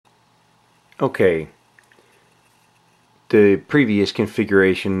Okay, the previous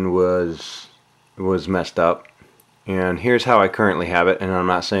configuration was messed up, and here's how I currently have it. And I'm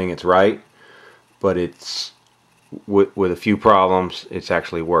not saying it's right, but it's with a few problems, it's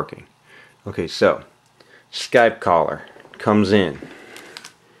actually working. Okay, so Skype caller comes in,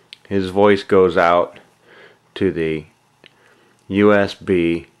 his voice goes out to the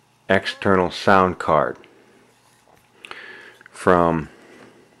USB external sound card from,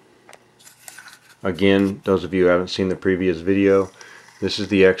 again, those of you who haven't seen the previous video, this is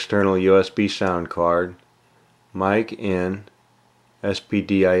the external USB sound card, mic in,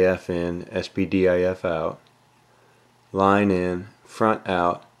 SPDIF in, SPDIF out, line in, front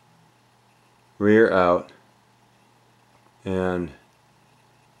out, rear out, and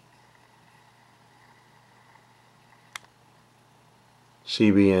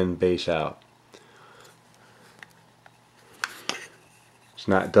CBN base out.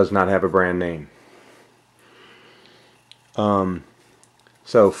 It does not have a brand name.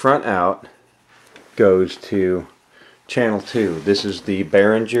 So front out goes to channel 2. This is the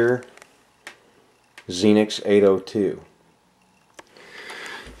Behringer Xenix 802.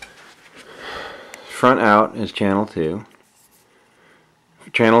 Front out is channel 2.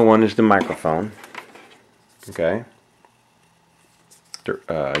 Channel 1 is the microphone. Okay.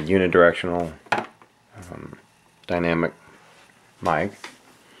 Unidirectional dynamic mic.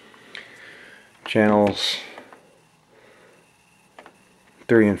 Channels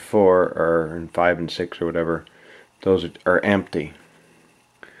 3 and 4 are, and 5 and 6 or whatever, those are empty.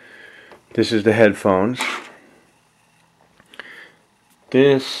 This is the headphones.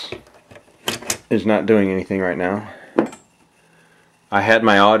 This is not doing anything right now. I had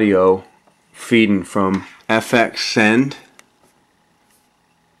my audio feeding from FX Send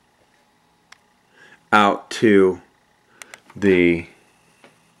out to the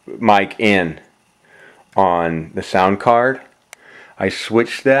mic in on the sound card. I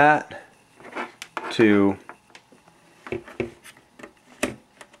switched that to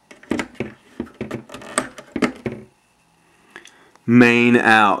main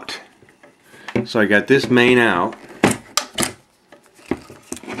out. So I got this main out,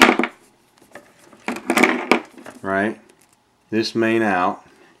 right? This main out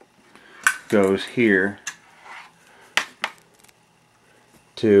goes here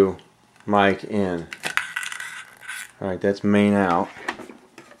to mic in. Alright, that's main out.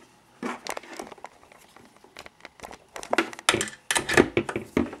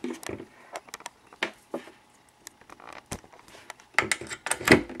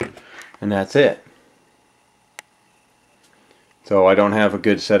 And that's it. So I don't have a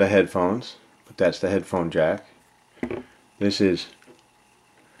good set of headphones, but that's the headphone jack. This is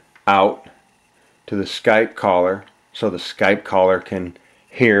out to the Skype caller, so the Skype caller can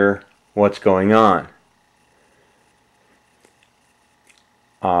hear what's going on.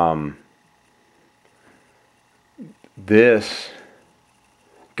 This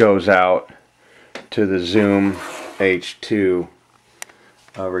goes out to the Zoom H2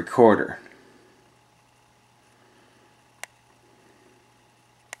 recorder.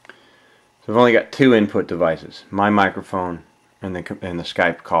 So I've only got two input devices, my microphone and the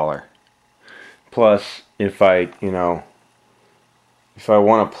Skype caller. Plus, if I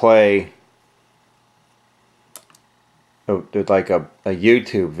want to play like a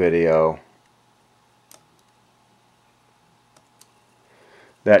YouTube video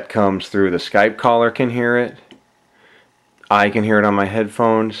that comes through, the Skype caller can hear it, I can hear it on my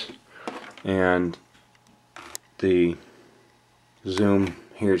headphones, and the Zoom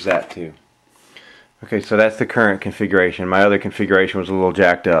hears that too. Okay, so that's the current configuration. My other configuration was a little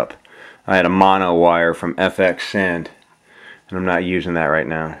jacked up. I had a mono wire from FX Send, and I'm not using that right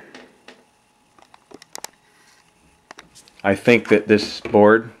now. I think that this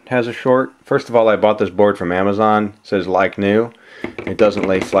board has a short. First of all, I bought this board from Amazon. It says like new. It doesn't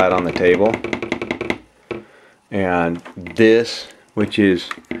lay flat on the table. And this, which is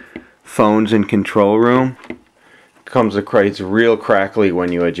phones in control room, comes across, it's real crackly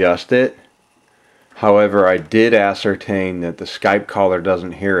when you adjust it. However, I did ascertain that the Skype caller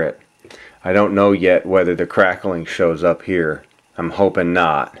doesn't hear it. I don't know yet whether the crackling shows up here. I'm hoping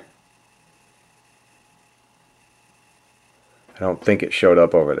not. I don't think it showed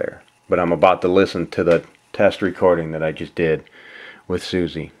up over there. But I'm about to listen to the test recording that I just did with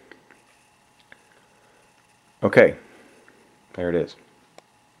Susie. Okay, there it is.